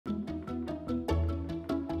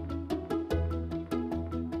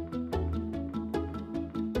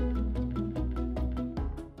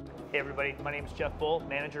everybody, my name is Jeff Bull,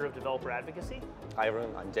 Manager of Developer Advocacy. Hi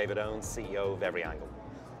everyone, I'm David Owens, CEO of EVERYANGLE.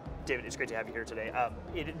 David, it's great to have you here today.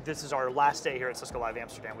 This is our last day here at Cisco Live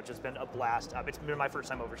Amsterdam, which has been a blast. It's been my first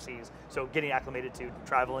time overseas, so getting acclimated to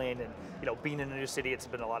traveling and being in a new city, it's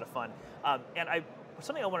been a lot of fun.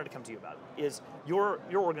 Something I wanted to come to you about is your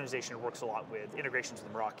organization works a lot with integrations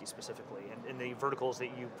with Meraki specifically, and the verticals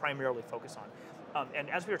that you primarily focus on. And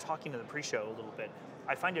as we were talking in the pre-show a little bit,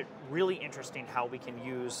 I find it really interesting how we can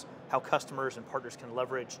use, how customers and partners can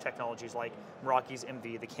leverage technologies like Meraki's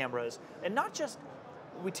MV, the cameras, and not just,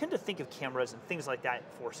 we tend to think of cameras and things like that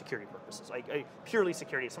for security purposes, like purely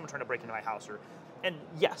security, if someone trying to break into my house, and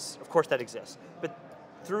yes, of course that exists, but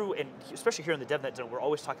through, and especially here in the DevNet zone, we're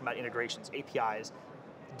always talking about integrations, APIs,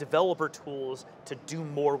 developer tools to do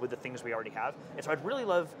more with the things we already have. And so I'd really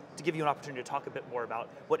love to give you an opportunity to talk a bit more about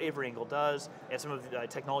what EVERYANGLE does and some of the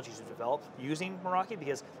technologies you've developed using Meraki,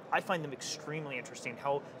 because I find them extremely interesting,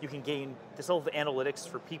 how you can gain this level of analytics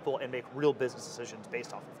for people and make real business decisions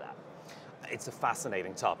based off of that. It's a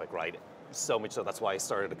fascinating topic, right? So much so that's why I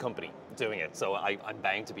started a company doing it, so I'm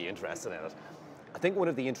bound to be interested in it. I think one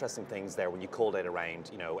of the interesting things there when you called out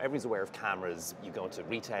around, everyone's aware of cameras, you go into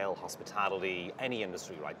retail, hospitality, any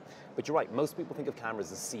industry, right? But you're right, most people think of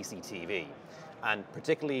cameras as CCTV, and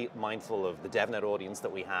particularly mindful of the DevNet audience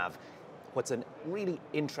that we have, what's a really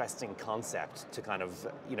interesting concept to kind of,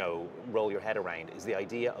 roll your head around is the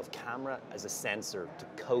idea of camera as a sensor to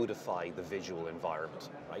codify the visual environment,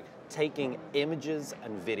 right? Taking images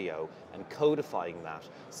and video and codifying that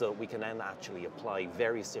so that we can then actually apply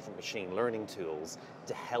various different machine learning tools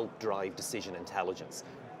to help drive decision intelligence.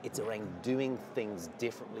 It's around doing things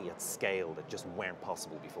differently at scale that just weren't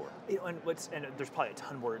possible before. And there's probably a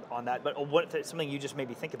ton more on that, but something you just made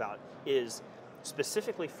me think about is,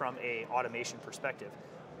 specifically from a automation perspective,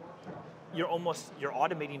 you're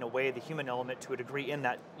automating away the human element to a degree in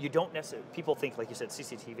that you don't necessarily, people think, like you said,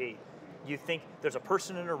 CCTV, you think there's a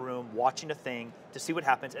person in a room watching a thing to see what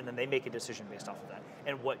happens and then they make a decision based off of that.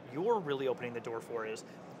 And what you're really opening the door for is,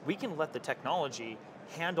 we can let the technology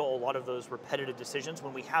handle a lot of those repetitive decisions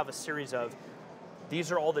when we have a series of,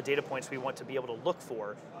 these are all the data points we want to be able to look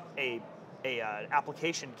for. An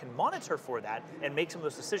application can monitor for that and make some of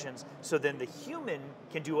those decisions, so then the human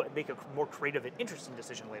can make a more creative and interesting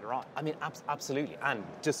decision later on. I mean, absolutely. And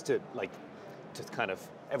just to kind of,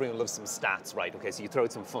 everyone loves some stats, right? Okay, so you throw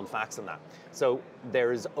out some fun facts on that. So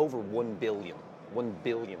there's over 1 billion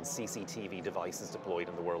CCTV devices deployed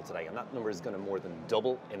in the world today, and that number is going to more than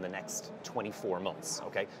double in the next 24 months,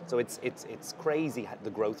 okay? So it's crazy the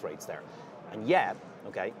growth rates there. And yet,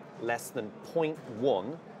 okay, less than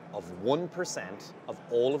 0.1 of 1% of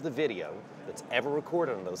all of the video that's ever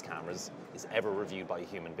recorded on those cameras is ever reviewed by a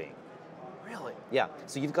human being. Really? Yeah,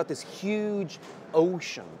 so you've got this huge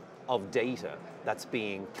ocean of data that's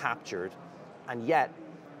being captured, and yet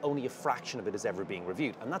only a fraction of it is ever being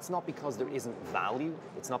reviewed. And that's not because there isn't value,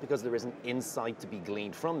 it's not because there isn't insight to be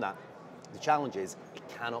gleaned from that. The challenge is it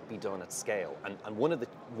cannot be done at scale. And one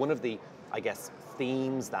of the I guess,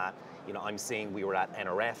 themes that I'm seeing, we were at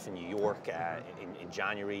NRF in New York in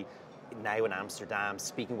January, now in Amsterdam,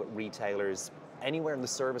 speaking with retailers, anywhere in the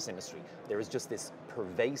service industry, there is just this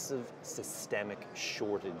pervasive systemic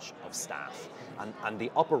shortage of staff. And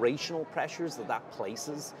the operational pressures that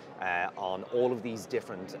places on all of these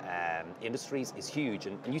different industries is huge.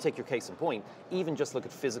 And you take your case in point, even just look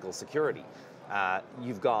at physical security.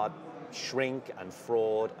 You've got shrink and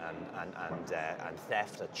fraud and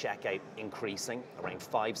theft at checkout increasing around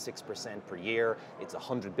 5-6% per year. It's a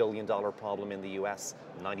 $100 billion problem in the US,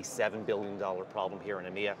 $97 billion problem here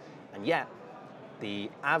in EMEA, and yet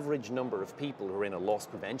the average number of people who are in a loss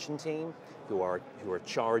prevention team who are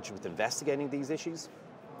charged with investigating these issues,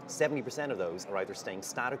 70% of those are either staying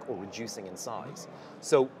static or reducing in size.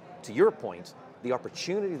 So to your point, the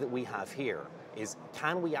opportunity that we have here is,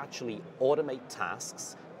 can we actually automate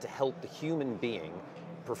tasks to help the human being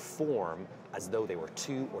perform as though they were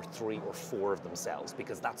 2 or 3 or 4 of themselves,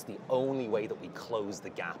 because that's the only way that we close the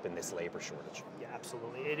gap in this labor shortage. Yeah,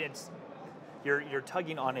 absolutely. You're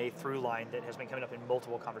tugging on a through line that has been coming up in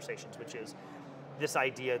multiple conversations, which is this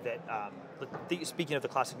idea that, speaking of the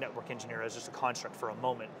classic network engineer as just a construct for a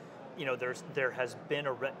moment, there has been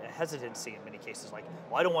a hesitancy in many cases, like,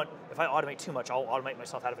 well, I don't want, if I automate too much, I'll automate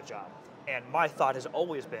myself out of a job. And my thought has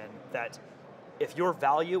always been that if your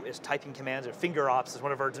value is typing commands, or finger ops, as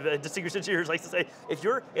one of our distinguished engineers likes to say,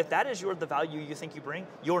 if that is the value you think you bring,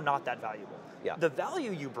 you're not that valuable. Yeah. The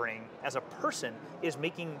value you bring as a person is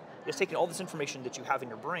taking all this information that you have in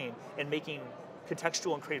your brain and making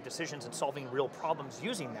contextual and creative decisions and solving real problems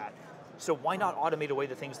using that. So why not automate away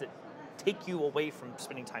the things that take you away from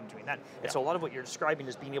spending time doing that. And so a lot of what you're describing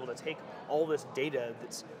is being able to take all this data,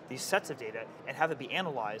 these sets of data, and have it be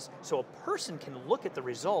analyzed so a person can look at the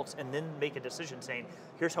results and then make a decision saying,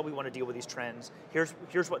 here's how we want to deal with these trends,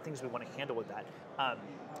 here's what things we want to handle with that.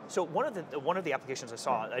 So one of the applications I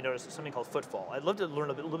saw, I noticed something called Footfall. I'd love to learn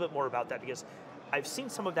a little bit more about that because I've seen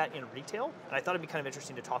some of that in retail, and I thought it'd be kind of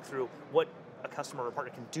interesting to talk through what a customer or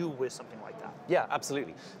partner can do with something like that. Yeah,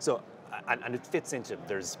 absolutely. So, and it fits into,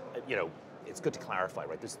 there's, it's good to clarify,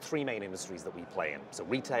 right? There's three main industries that we play in. So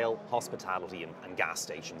retail, hospitality, and gas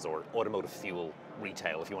stations, or automotive fuel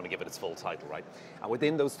retail, if you want to give it its full title, right? And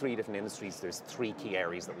within those three different industries, there's three key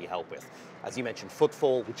areas that we help with. As you mentioned,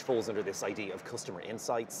 Footfall, which falls under this idea of customer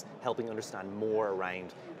insights, helping understand more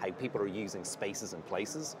around how people are using spaces and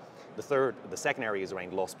places. The second area is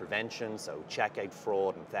around loss prevention, so checkout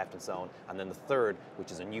fraud and theft and so on. And then the third,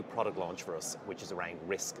 which is a new product launch for us, which is around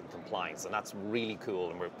risk and compliance. And that's really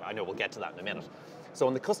cool, and I know we'll get to that in a minute. So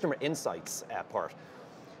on the customer insights part,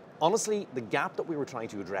 honestly, the gap that we were trying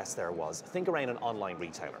to address there was, think around an online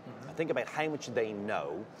retailer, and think about how much they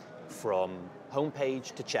know from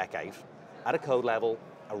homepage to checkout at a code level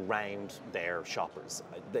around their shoppers.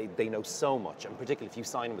 They know so much, and particularly if you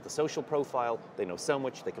sign in with a social profile, they know so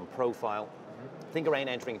much, they can profile. Think around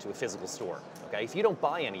entering into a physical store, okay? If you don't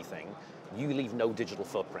buy anything, you leave no digital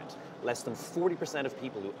footprint. Less than 40% of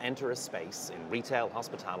people who enter a space in retail,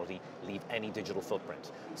 hospitality, leave any digital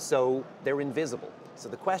footprint. So they're invisible. So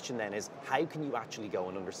the question then is, how can you actually go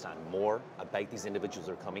and understand more about these individuals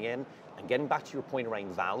that are coming in? And getting back to your point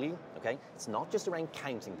around value, okay? It's not just around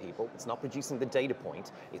counting people, it's not producing the data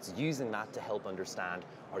point, it's using that to help understand,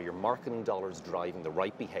 are your marketing dollars driving the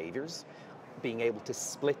right behaviors? Being able to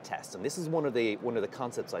split test, and this is one of the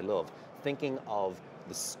concepts I love, thinking of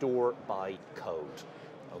the store by code.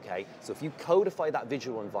 Okay, so if you codify that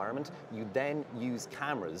visual environment, you then use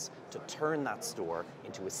cameras to turn that store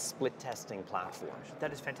into a split testing platform.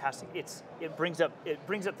 That is fantastic. It brings up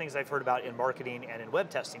things I've heard about in marketing and in web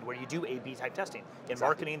testing, where you do A/B type testing. In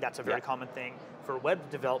marketing, that's a very common thing. For web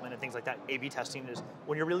development and things like that, A/B testing is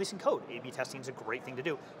when you're releasing code. A/B testing is a great thing to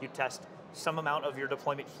do. You test some amount of your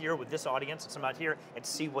deployment here with this audience and some out here, and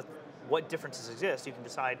see what differences exist. You can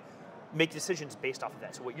decide. Make decisions based off of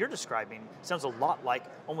that. So what you're describing sounds a lot like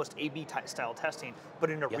almost A/B style testing, but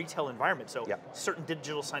in a retail environment. So certain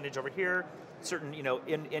digital signage over here, certain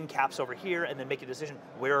in caps over here, and then make a decision.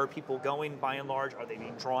 Where are people going by and large? Are they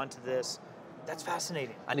being drawn to this? That's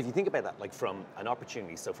fascinating. And if you think about that, like from an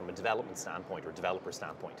opportunity, so from a development standpoint or developer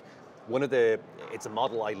standpoint, it's a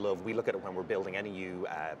model I love. We look at it when we're building any new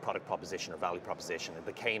product proposition or value proposition,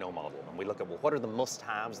 the Kano model, and we look at, well, what are the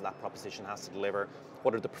must-haves that proposition has to deliver,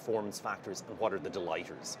 what are the performance factors, and what are the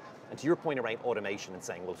delighters? And to your point around automation and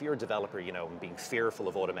saying, well, if you're a developer, and being fearful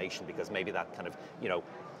of automation because maybe that kind of,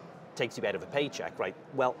 takes you out of a paycheck, right?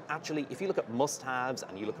 Well, actually, if you look at must-haves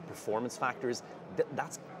and you look at performance factors,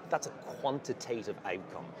 that's a quantitative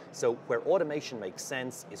outcome. So where automation makes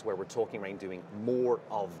sense is where we're talking around doing more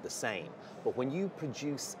of the same. But when you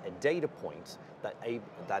produce a data point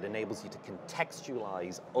that enables you to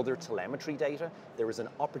contextualize other telemetry data, there is an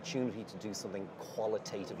opportunity to do something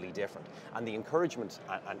qualitatively different. And the encouragement,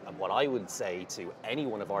 and what I would say to any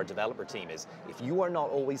one of our developer team is, if you are not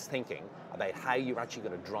always thinking about how you're actually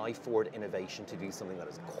going to drive forward innovation to do something that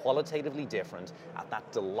is qualitatively different at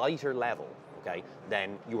that delighter level, okay,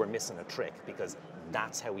 then you are missing a trick, because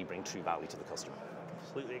that's how we bring true value to the customer.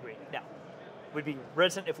 Completely agree. Now, would be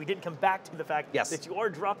reticent if we didn't come back to the fact that you are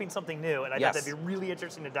dropping something new, and I thought that'd be really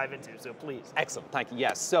interesting to dive into, so please. Excellent, thank you.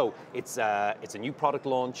 Yes, so it's a new product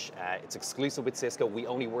launch. It's exclusive with Cisco. We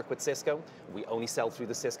only work with Cisco. We only sell through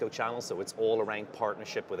the Cisco channel, so it's all around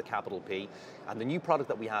partnership with a capital P. And the new product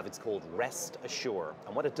that we have, it's called Rest Assure.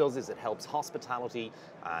 And what it does is it helps hospitality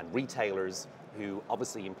and retailers who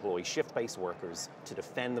obviously employ shift-based workers to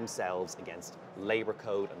defend themselves against labor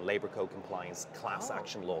code and labor code compliance class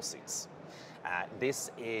action lawsuits.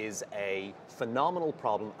 This is a phenomenal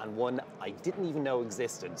problem, and one I didn't even know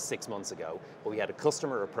existed 6 months ago. But we had a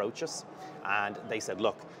customer approach us, and they said,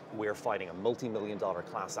 look, we're fighting a multi-million-dollar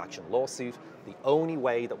class action lawsuit. The only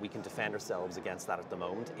way that we can defend ourselves against that at the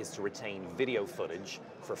moment is to retain video footage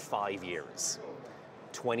for 5 years,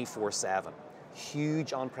 24/7.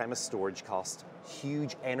 Huge on-premise storage cost,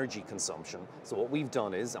 huge energy consumption. So what we've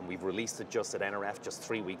done is, and we've released it just at NRF just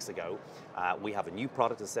 3 weeks ago, we have a new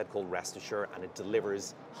product, as I said, called Rest Assure, and it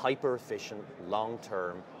delivers hyper-efficient,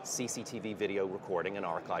 long-term CCTV video recording and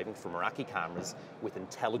archiving from Meraki cameras with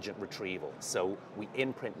intelligent retrieval. So we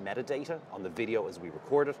imprint metadata on the video as we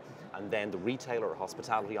record it, and then the retailer or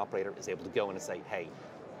hospitality operator is able to go in and say, hey,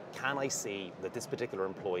 can I see that this particular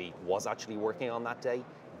employee was actually working on that day?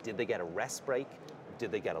 Did they get a rest break?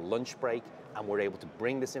 Did they get a lunch break? And we're able to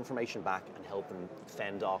bring this information back and help them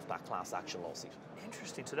fend off that class action lawsuit.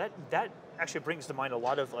 Interesting. So that actually brings to mind a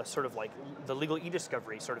lot of sort of like the legal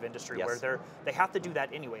e-discovery sort of industry, Yes. where they have to do that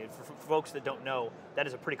anyway. And for folks that don't know, that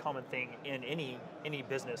is a pretty common thing in any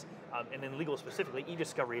business, and in legal specifically,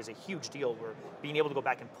 e-discovery is a huge deal. Where being able to go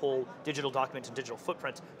back and pull digital documents and digital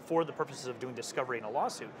footprints for the purposes of doing discovery in a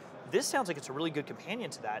lawsuit. This sounds like it's a really good companion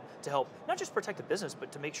to that, to help not just protect the business,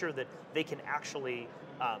 but to make sure that they can actually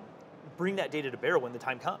bring that data to bear when the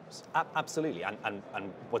time comes. Absolutely, and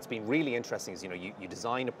what's been really interesting is, you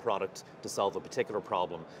design a product to solve a particular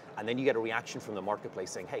problem, and then you get a reaction from the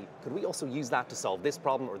marketplace saying, hey, could we also use that to solve this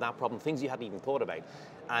problem or that problem, things you hadn't even thought about.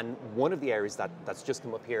 And one of the areas that's just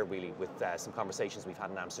come up here really with some conversations we've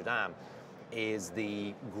had in Amsterdam is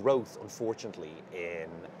the growth, unfortunately, in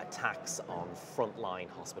attacks on frontline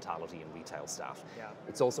hospitality and retail staff. Yeah.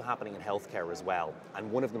 It's also happening in healthcare as well.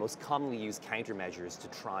 And one of the most commonly used countermeasures to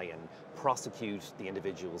try and prosecute the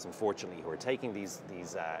individuals, unfortunately, who are taking these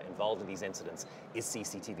involved in these incidents is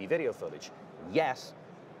CCTV video footage. Yet,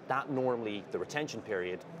 that normally, the retention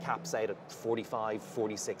period caps out at 45,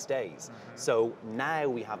 46 days. Mm-hmm. So now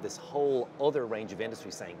we have this whole other range of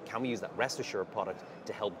industries saying, can we use that Rest Assured product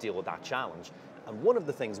to help deal with that challenge? And one of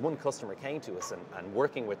the things, one customer came to us and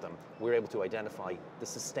working with them, we were able to identify the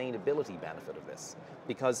sustainability benefit of this.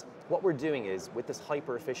 Because what we're doing is, with this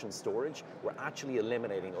hyper-efficient storage, we're actually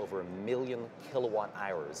eliminating over 1 million kilowatt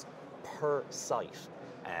hours per site.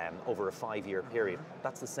 Over a 5-year period.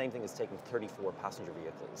 That's the same thing as taking 34 passenger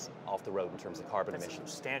vehicles off the road in terms of carbon emissions.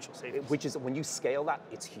 Substantial savings. Which is, when you scale that,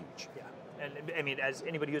 it's huge. Yeah. And I mean, as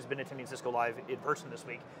anybody who's been attending Cisco Live in person this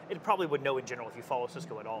week, it probably would know in general, if you follow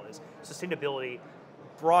Cisco at all, is sustainability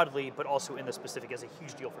broadly, but also in the specific, is a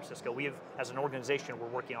huge deal for Cisco. We have, as an organization, we're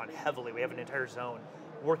working on heavily, we have an entire zone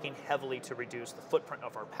working heavily to reduce the footprint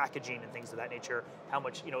of our packaging and things of that nature. How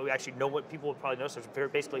much, we actually know what people would probably notice.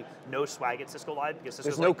 There's basically no swag at Cisco Live because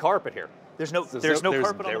Cisco's there's no carpet here. There's no carpet on the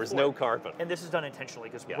floor. There is no carpet. And this is done intentionally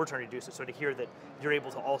because we're trying to reduce it. So to hear that you're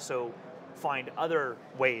able to also find other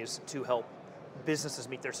ways to help businesses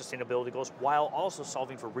meet their sustainability goals while also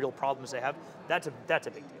solving for real problems they have, that's a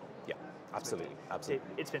big deal. Yeah. Absolutely, absolutely.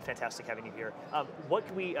 It's been fantastic having you here.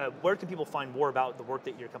 Where can people find more about the work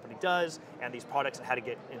that your company does and these products and how to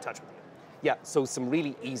get in touch with you? Yeah, so some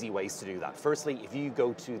really easy ways to do that. Firstly, if you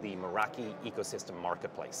go to the Meraki ecosystem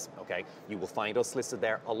marketplace, okay, you will find us listed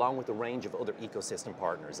there along with a range of other ecosystem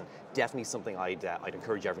partners, and definitely something I'd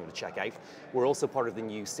encourage everyone to check out. We're also part of the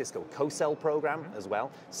new Cisco co-sell program as well.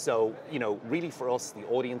 So, really for us, the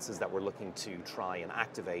audiences that we're looking to try and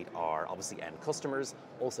activate are obviously end customers,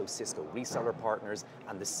 also Cisco reseller partners,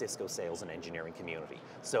 and the Cisco sales and engineering community.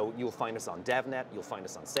 So you'll find us on DevNet, you'll find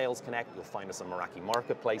us on Sales Connect, you'll find us on Meraki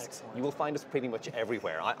Marketplace. Excellent. You will find us pretty much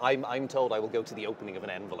everywhere. I'm told I will go to the opening of an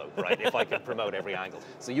envelope, right, if I can promote every angle.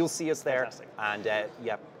 So you'll see us there.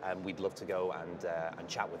 Fantastic. And we'd love to go and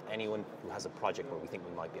chat with anyone who has a project where we think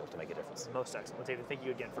we might be able to make a difference. Most excellent. Well, David, thank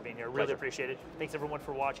you again for being here. Really Pleasure. appreciate it. Thanks everyone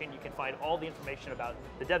for watching. You can find all the information about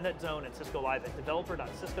the DevNet Zone and Cisco Live at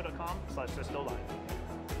developer.cisco.com/Cisco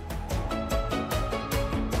Live.